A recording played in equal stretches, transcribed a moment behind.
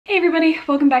Hey everybody,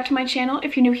 welcome back to my channel.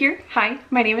 If you're new here, hi,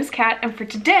 my name is Kat, and for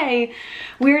today,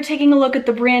 we're taking a look at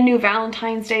the brand new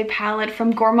Valentine's Day palette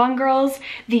from Gourmande Girls,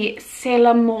 the C'est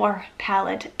l'Amour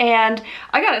palette. And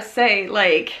I gotta say,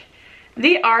 like,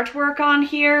 the artwork on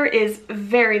here is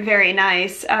very, very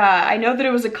nice. I know that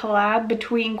it was a collab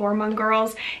between Gourmande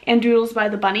Girls and Doodles by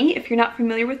the Bunny. If you're not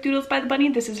familiar with Doodles by the Bunny,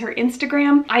 this is her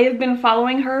Instagram. I have been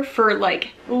following her for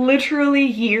like literally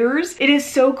years. It is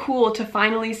so cool to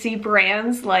finally see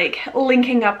brands like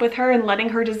linking up with her and letting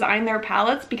her design their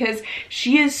palettes because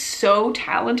she is so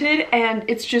talented and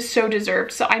it's just so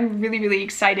deserved. So I'm really, really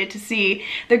excited to see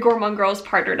that Gourmande Girls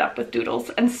partnered up with Doodles.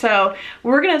 And so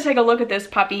we're gonna take a look at this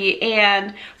puppy.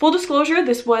 And full disclosure,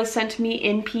 this was sent to me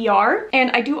in PR.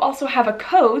 And I do also have a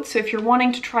code, so if you're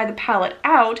wanting to try the palette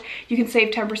out, you can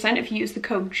save 10% if you use the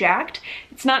code JACKED.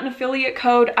 It's not an affiliate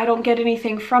code, I don't get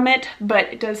anything from it, but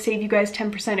it does save you guys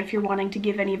 10% if you're wanting to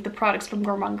give any of the products from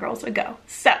Gourmande Girls a go.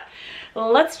 So,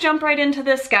 let's jump right into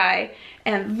this guy,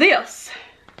 and this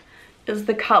is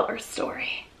the color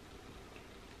story.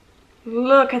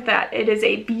 Look at that, it is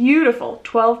a beautiful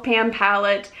 12-pan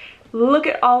palette. Look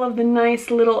at all of the nice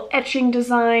little etching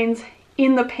designs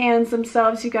in the pans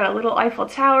themselves. You got a little Eiffel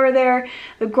Tower there,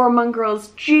 the Gourmande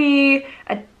Girls G,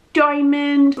 a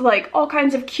diamond, like all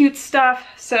kinds of cute stuff.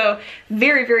 So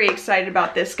very, very excited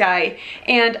about this guy.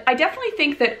 And I definitely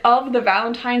think that of the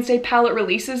Valentine's Day palette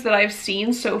releases that I've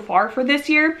seen so far for this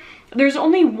year, there's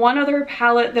only one other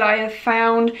palette that I have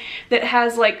found that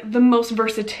has like the most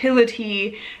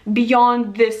versatility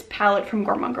beyond this palette from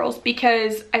Gourmande Girls,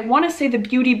 because I want to say the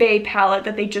Beauty Bay palette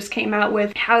that they just came out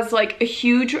with has like a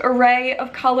huge array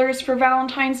of colors for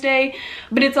Valentine's Day,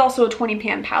 but it's also a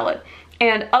 20-pan palette.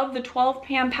 And of the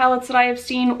 12-pan palettes that I have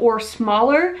seen or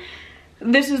smaller,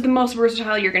 this is the most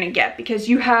versatile you're gonna get because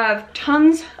you have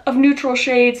tons of neutral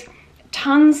shades,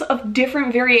 tons of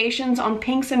different variations on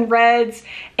pinks and reds,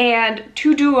 and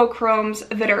 2 duochromes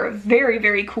that are very,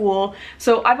 very cool.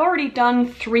 So I've already done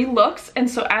 3 looks, and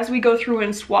so as we go through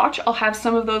and swatch, I'll have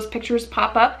some of those pictures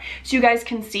pop up so you guys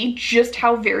can see just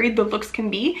how varied the looks can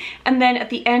be. And then at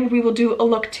the end, we will do a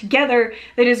look together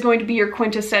that is going to be your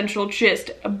quintessential,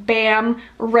 just bam,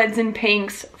 reds and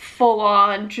pinks, full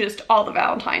on, just all the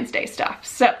Valentine's Day stuff.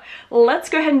 So let's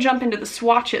go ahead and jump into the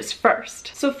swatches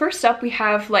first. So first up, we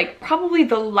have like probably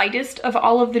the lightest of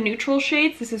all of the neutral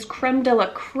shades. This is Creme de la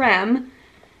Creme,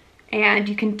 and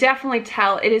you can definitely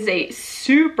tell it is a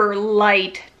super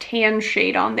light tan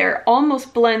shade on there.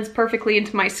 Almost blends perfectly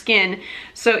into my skin.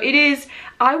 So it is,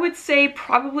 I would say,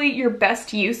 probably your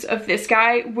best use of this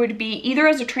guy would be either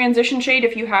as a transition shade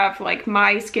if you have like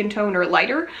my skin tone or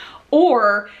lighter,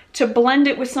 or to blend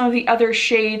it with some of the other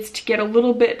shades to get a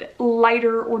little bit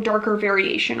lighter or darker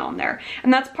variation on there.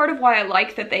 And that's part of why I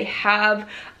like that they have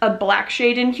a black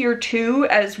shade in here too,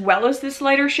 as well as this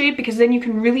lighter shade, because then you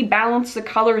can really balance the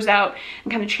colors out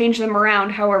and kind of change them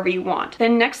around however you want.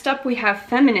 Then next up we have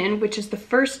Feminine, which is the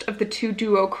first of the 2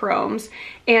 duochromes.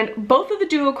 And both of the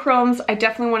duochromes, I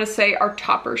definitely want to say, are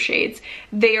topper shades.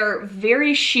 They are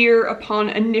very sheer upon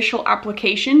initial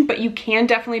application, but you can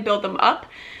definitely build them up.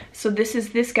 So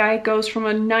this guy goes from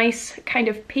a nice kind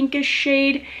of pinkish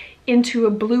shade into a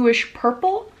bluish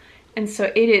purple. And so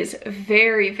it is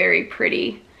very, very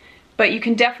pretty. But you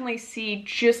can definitely see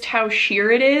just how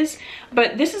sheer it is.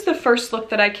 But this is the first look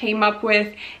that I came up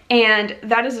with, and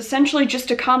that is essentially just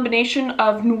a combination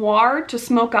of noir to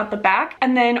smoke out the back,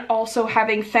 and then also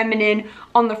having feminine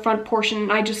on the front portion,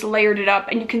 and I just layered it up,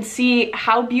 and you can see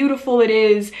how beautiful it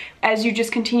is as you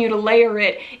just continue to layer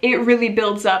it. It really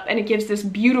builds up, and it gives this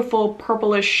beautiful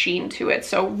purplish sheen to it,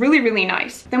 so really, really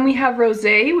nice. Then we have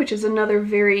Rosé, which is another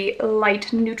very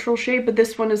light neutral shade, but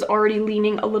this one is already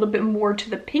leaning a little bit more to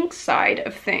the pink side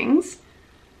of things.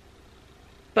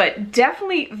 But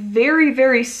definitely very,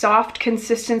 very soft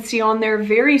consistency on there,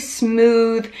 very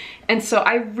smooth. And so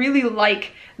I really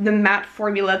like the matte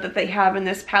formula that they have in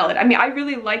this palette. I mean, I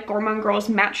really like Gourmande Girls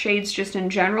matte shades just in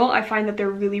general. I find that they're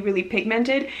really, really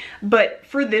pigmented. But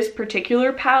for this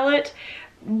particular palette,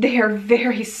 they are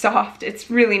very soft.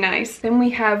 It's really nice. Then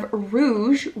we have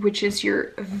Rouge, which is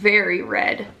your very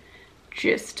red,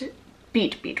 just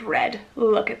beet red.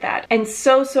 Look at that. And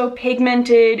so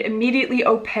pigmented, immediately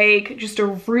opaque, just a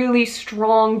really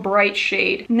strong, bright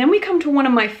shade. And then we come to one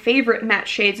of my favorite matte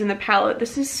shades in the palette.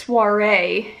 This is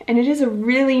Soiree, and it is a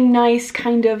really nice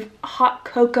kind of hot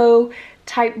cocoa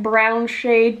type brown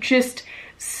shade, just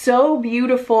so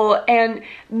beautiful, and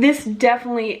this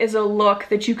definitely is a look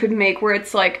that you could make where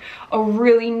it's like a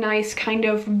really nice kind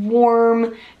of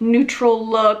warm neutral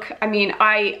look. I mean,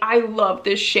 I love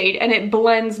this shade, and it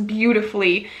blends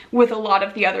beautifully with a lot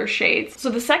of the other shades. So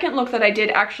the second look that I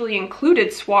did actually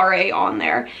included Soiree on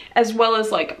there, as well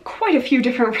as like quite a few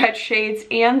different red shades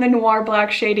and the Noir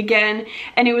Black shade again,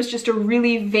 and it was just a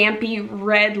really vampy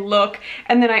red look.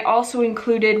 And then I also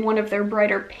included one of their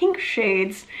brighter pink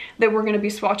shades that we're going to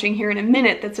be swatching here in a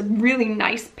minute. That's a really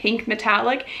nice pink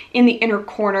metallic in the inner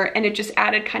corner, and it just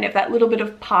added kind of that little bit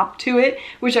of pop to it,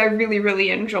 which I really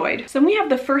enjoyed. So then we have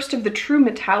the first of the true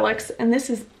metallics, and this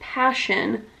is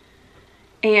Passion,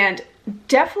 and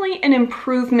definitely an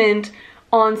improvement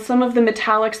on some of the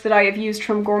metallics that I have used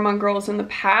from Gourmande Girls in the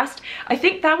past. I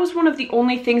think that was one of the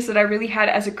only things that I really had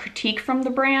as a critique from the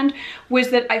brand,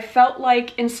 was that I felt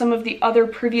like in some of the other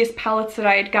previous palettes that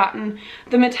I had gotten,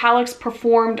 the metallics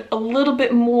performed a little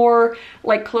bit more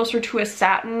like closer to a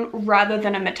satin rather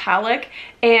than a metallic,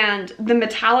 and the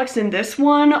metallics in this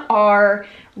one are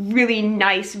really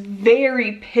nice,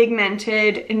 very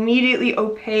pigmented, immediately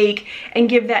opaque, and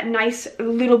give that nice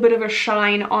little bit of a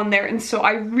shine on there. And so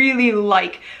I really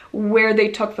like where they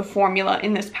took the formula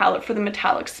in this palette for the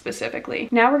metallics specifically.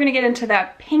 Now we're gonna get into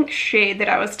that pink shade that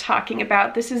I was talking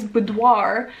about. This is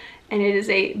Boudoir, and it is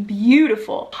a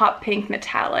beautiful hot pink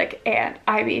metallic, and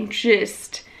I mean,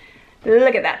 just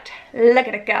look at that, look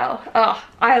at it go. Oh,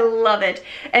 I love it.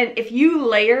 And if you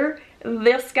layer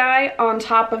this guy on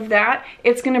top of that,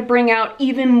 it's gonna bring out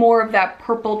even more of that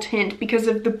purple tint because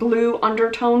of the blue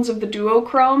undertones of the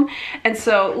duochrome. And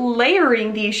so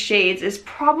layering these shades is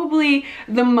probably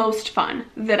the most fun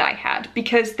that I had,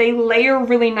 because they layer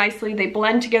really nicely, they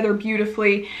blend together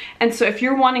beautifully. And so if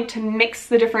you're wanting to mix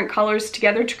the different colors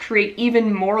together to create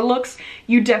even more looks,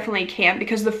 you definitely can,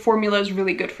 because the formula is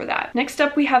really good for that. Next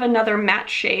up, we have another matte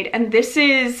shade, and this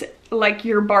is like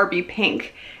your Barbie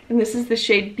pink. And this is the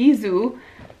shade Bisou,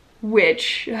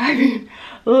 which, I mean,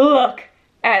 look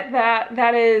at that.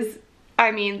 That is,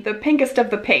 I mean, the pinkest of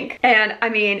the pink. And I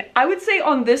mean, I would say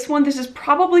on this one, this is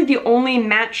probably the only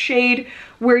matte shade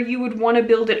where you would want to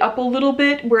build it up a little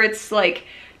bit, where it's like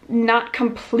not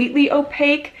completely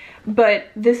opaque, but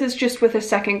this is just with a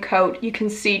second coat. You can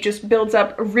see just builds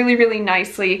up really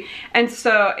nicely. And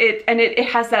so it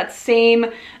has that same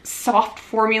soft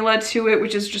formula to it,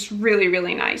 which is just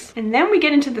really nice. And then we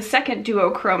get into the second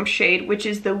duochrome shade, which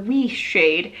is the Oui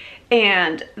shade.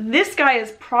 And this guy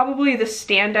is probably the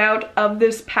standout of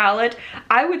this palette.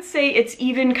 I would say it's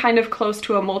even kind of close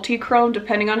to a multi-chrome,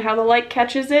 depending on how the light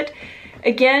catches it.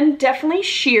 Again, definitely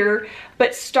sheer,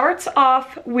 but starts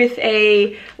off with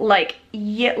a like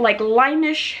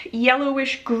limeish,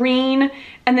 yellowish green,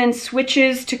 and then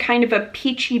switches to kind of a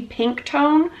peachy pink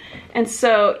tone. And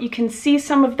so you can see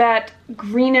some of that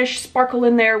greenish sparkle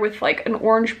in there with like an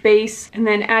orange base. And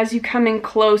then as you come in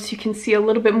close, you can see a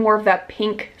little bit more of that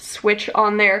pink switch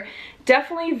on there.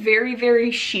 Definitely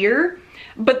very sheer.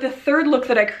 But the third look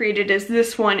that I created is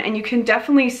this one, and you can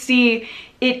definitely see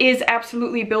it is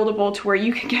absolutely buildable to where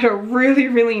you can get a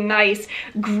really nice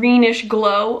greenish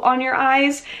glow on your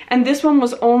eyes. And this one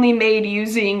was only made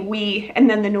using Oui and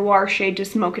then the Noir shade to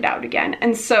smoke it out again.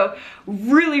 And so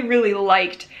really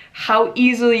liked how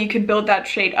easily you could build that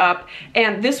shade up.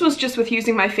 And this was just with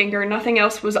using my finger, nothing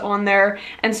else was on there.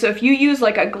 And so if you use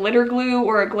like a glitter glue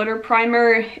or a glitter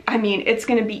primer, I mean, it's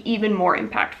gonna be even more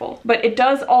impactful. But it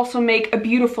does also make a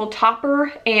beautiful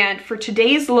topper, and for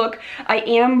today's look, I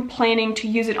am planning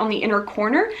to use it on the inner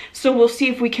corner. So we'll see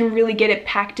if we can really get it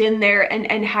packed in there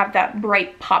and have that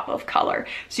bright pop of color.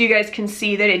 So you guys can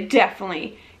see that it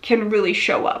definitely can really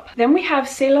show up. Then we have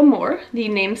C'est l'Amour, the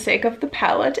namesake of the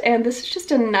palette, and this is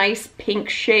just a nice pink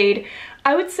shade.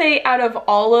 I would say out of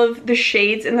all of the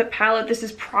shades in the palette, this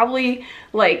is probably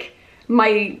like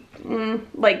my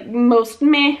like most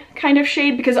meh kind of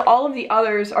shade, because all of the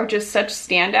others are just such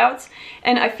standouts.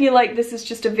 And I feel like this is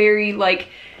just a very like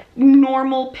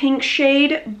normal pink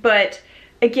shade, but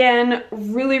again,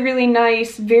 really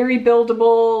nice, very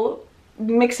buildable,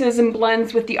 mixes and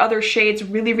blends with the other shades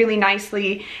really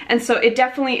nicely. And so it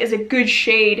definitely is a good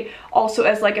shade also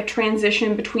as like a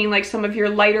transition between like some of your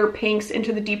lighter pinks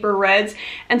into the deeper reds.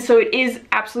 And so it is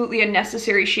absolutely a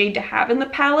necessary shade to have in the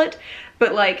palette.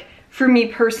 But like for me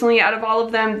personally, out of all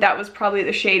of them, that was probably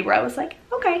the shade where I was like,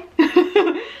 okay.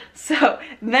 So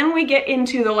then we get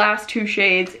into the last two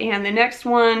shades, and the next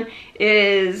one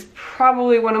is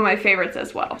probably one of my favorites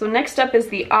as well. So next up is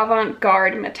the Avant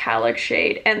Garde metallic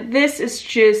shade, and this is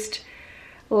just,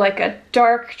 like a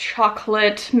dark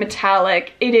chocolate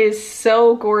metallic. It is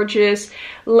so gorgeous,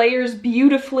 layers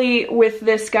beautifully with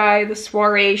this guy, the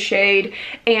Soiree shade,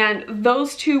 and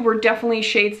those two were definitely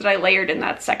shades that I layered in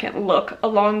that second look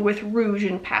along with Rouge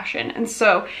and Passion. And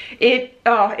so it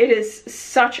is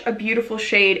such a beautiful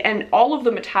shade, and all of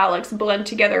the metallics blend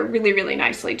together really, really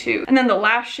nicely too. And then the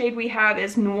last shade we have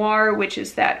is Noir, which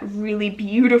is that really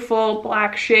beautiful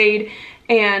black shade.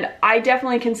 And I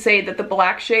definitely can say that the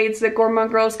black shades that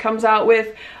Gourmande Girls comes out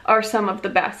with are some of the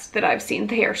best that I've seen.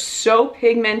 They are so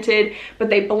pigmented, but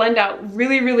they blend out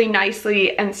really, really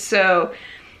nicely. And so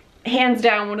hands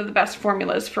down, one of the best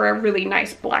formulas for a really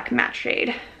nice black matte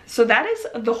shade. So that is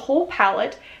the whole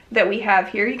palette that we have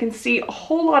here. You can see a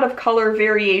whole lot of color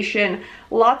variation,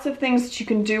 lots of things that you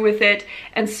can do with it.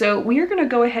 And so we are gonna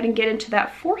go ahead and get into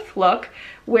that fourth look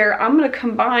where I'm gonna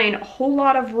combine a whole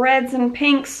lot of reds and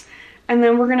pinks, and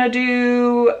then we're gonna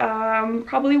do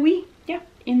probably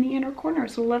in the inner corner.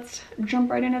 So let's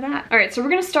jump right into that. All right, so we're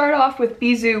gonna start off with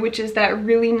Bisou, which is that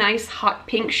really nice hot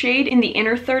pink shade in the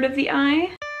inner third of the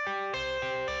eye.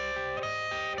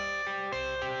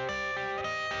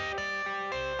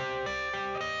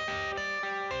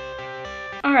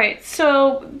 All right,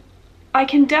 so I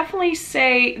can definitely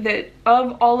say that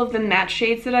of all of the matte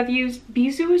shades that I've used,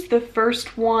 Bisou is the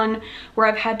first one where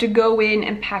I've had to go in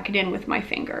and pack it in with my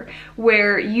finger,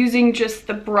 where using just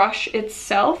the brush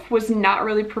itself was not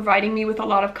really providing me with a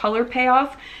lot of color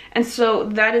payoff. And so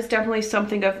that is definitely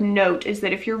something of note, is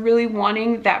that if you're really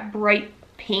wanting that bright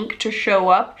pink to show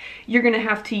up, you're gonna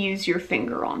have to use your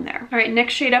finger on there. All right,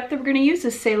 next shade up that we're gonna use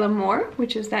is C'est l'Amour,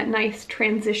 which is that nice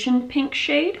transition pink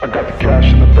shade. I got the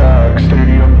cash in the bag,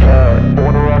 stadium packed.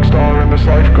 Born a rock star in this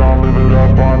life, gonna live it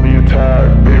up on the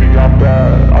attack. Baby, I'm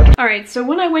bad. All right, so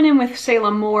when I went in with C'est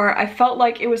l'Amour, I felt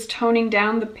like it was toning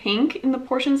down the pink in the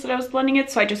portions that I was blending it,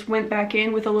 so I just went back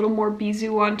in with a little more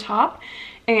Bisou on top.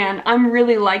 And I'm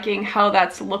really liking how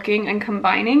that's looking and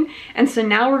combining. And so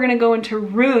now we're gonna go into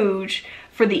Rouge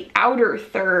for the outer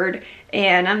third,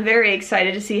 and I'm very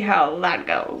excited to see how that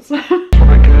goes. When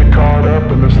I get caught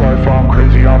up in this life, I'm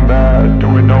crazy, I'm mad,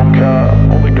 doing no cap.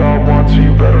 Only God wants, so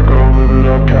you better go live it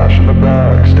up, cash in the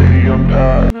bag, stadium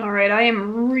packed. All right, I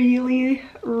am really,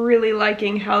 really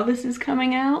liking how this is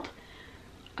coming out.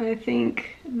 I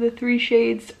think the three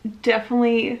shades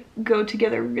definitely go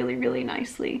together really, really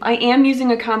nicely. I am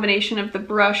using a combination of the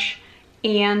brush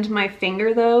and my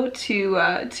finger though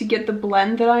to get the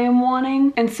blend that I am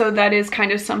wanting, and so that is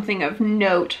kind of something of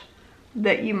note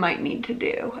that you might need to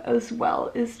do as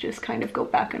well, is just kind of go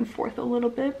back and forth a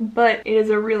little bit. But it is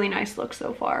a really nice look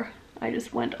so far. I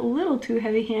just went a little too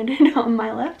heavy-handed on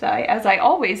my left eye, as I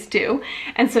always do,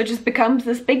 and so it just becomes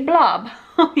this big blob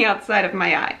on the outside of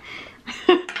my eye.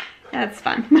 That's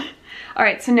fun. All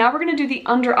right, so now we're gonna do the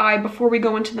under eye before we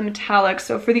go into the metallic.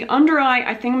 So for the under eye,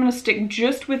 I think I'm gonna stick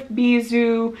just with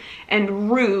Bisou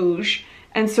and Rouge.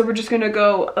 And so we're just gonna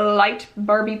go light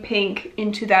Barbie pink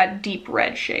into that deep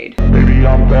red shade. Baby,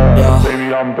 I'm bad, yeah.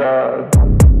 Baby, I'm bad.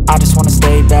 I just wanna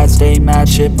stay bad, stay mad,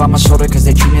 chip on my shoulder cause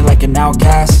they treat me like an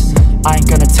outcast. I ain't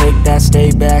gonna take that,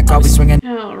 stay back, I'll be swinging.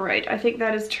 All right, I think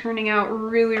that is turning out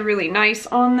really, really nice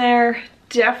on there.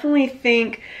 Definitely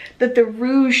think that the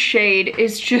Rouge shade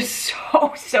is just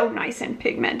so nice and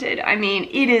pigmented. I mean,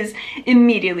 it is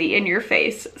immediately in your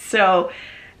face. So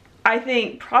I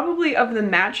think probably of the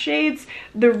matte shades,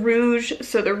 the Rouge,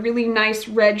 so the really nice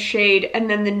red shade, and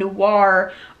then the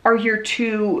Noir are your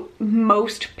two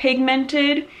most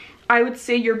pigmented. I would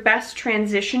say your best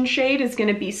transition shade is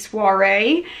gonna be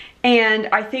Soiree, and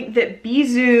I think that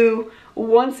Bisou,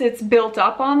 once it's built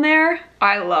up on there,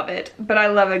 I love it, but I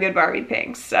love a good Barbie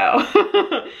pink, so.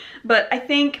 But I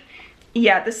think,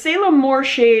 yeah, the C'est l'Amour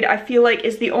shade, I feel like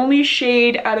is the only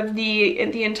shade out of the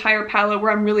entire palette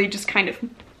where I'm really just kind of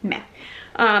meh.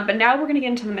 But now we're gonna get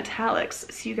into the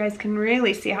metallics, so you guys can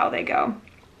really see how they go.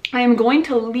 I am going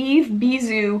to leave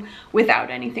Bisou without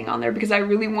anything on there because I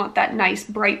really want that nice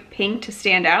bright pink to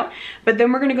stand out. But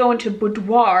then we're gonna go into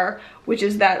Boudoir, which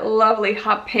is that lovely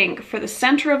hot pink for the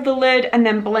center of the lid, and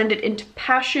then blend it into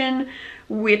Passion,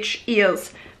 which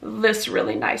is this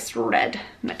really nice red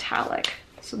metallic.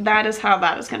 So that is how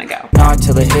that is gonna go. Not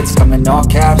till the hits come in all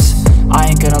caps. I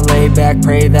ain't gonna lay back,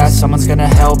 pray that someone's gonna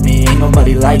help me. Ain't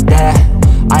nobody like that.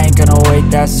 I ain't gonna wait,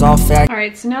 that's all fact. All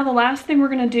right, so now the last thing we're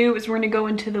gonna do is we're gonna go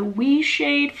into the Wee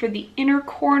shade for the inner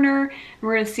corner, and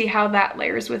we're gonna see how that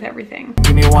layers with everything.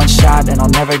 Give me one shot and I'll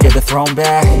never get the throne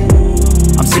back.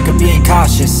 I'm sick of being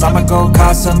cautious, I'ma go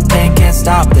cause something, can't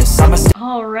stop this.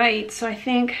 All right, so I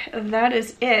think that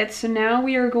is it. So now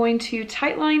we are going to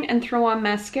tightline and throw on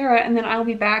mascara, and then I'll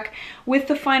be back with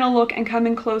the final look and come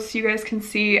in close so you guys can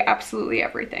see absolutely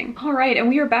everything. All right, and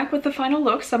we are back with the final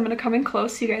look, so I'm gonna come in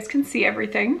close so you guys can see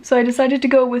everything. So I decided to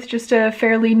go with just a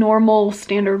fairly normal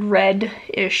standard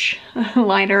red-ish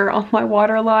liner on my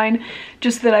waterline,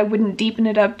 just that I wouldn't deepen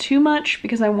it up too much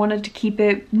because I wanted to keep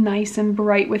it nice and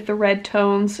bright with the red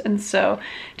tones, and so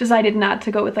decided not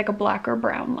to go with like a black or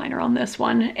brown liner on this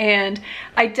one. And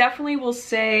I definitely will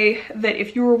say that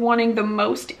if you were wanting the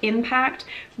most impact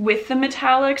with the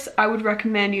metallics, I would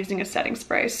recommend using a setting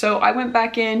spray. So I went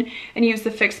back in and used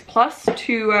the Fix Plus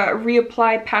to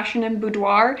reapply Passion and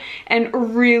Boudoir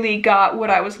and really got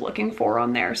what I was looking for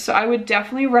on there. So I would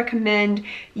definitely recommend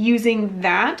using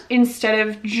that instead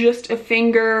of just a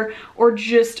finger or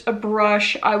just a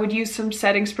brush. I would use some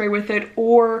setting spray with it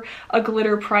or a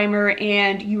glitter primer,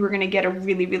 and you were gonna get a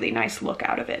really, really nice look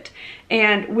out of it.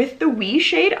 And with the Wee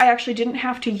shade, I actually didn't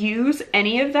have to use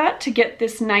any of that to get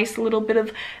this nice little bit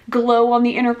of glow on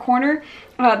the inner corner.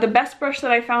 The best brush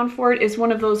that I found for it is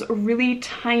one of those really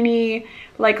tiny,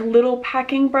 like little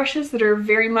packing brushes that are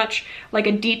very much like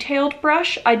a detailed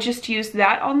brush. I just used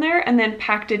that on there and then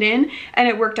packed it in, and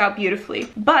it worked out beautifully.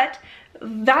 But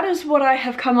that is what I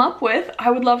have come up with.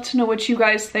 I would love to know what you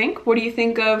guys think. What do you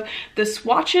think of the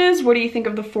swatches? What do you think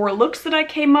of the 4 looks that I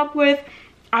came up with?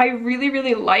 I really,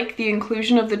 really like the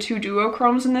inclusion of the 2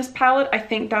 duochromes in this palette. I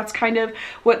think that's kind of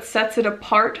what sets it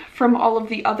apart from all of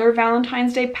the other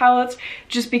Valentine's Day palettes,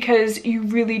 just because you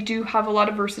really do have a lot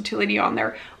of versatility on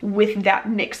there with that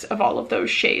mix of all of those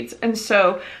shades. And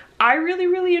so I really,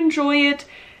 really enjoy it.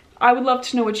 I would love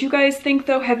to know what you guys think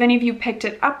though. Have any of you picked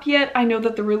it up yet? I know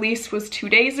that the release was 2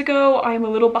 days ago. I'm a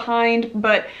little behind,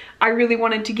 but I really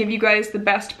wanted to give you guys the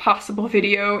best possible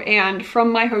video, and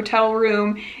from my hotel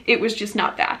room, it was just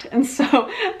not that. And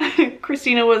so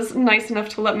Christina was nice enough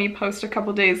to let me post a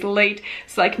couple days late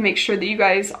so I can make sure that you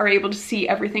guys are able to see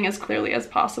everything as clearly as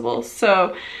possible.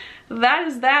 So that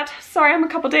is that. Sorry I'm a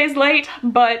couple days late,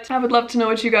 but I would love to know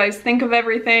what you guys think of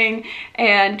everything,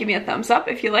 and give me a thumbs up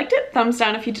if you liked it, thumbs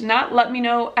down if you did not. Let me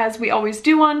know, as we always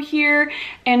do on here.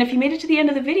 And if you made it to the end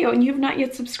of the video and you have not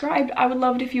yet subscribed, I would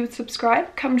love it if you would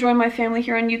subscribe. Come join my family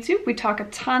here on YouTube. We talk a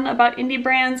ton about indie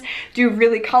brands, do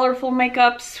really colorful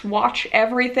makeup, swatch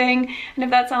everything, and if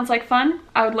that sounds like fun,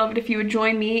 I would love it if you would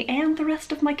join me and the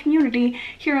rest of my community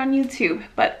here on YouTube.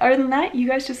 But other than that, you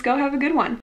guys just go have a good one.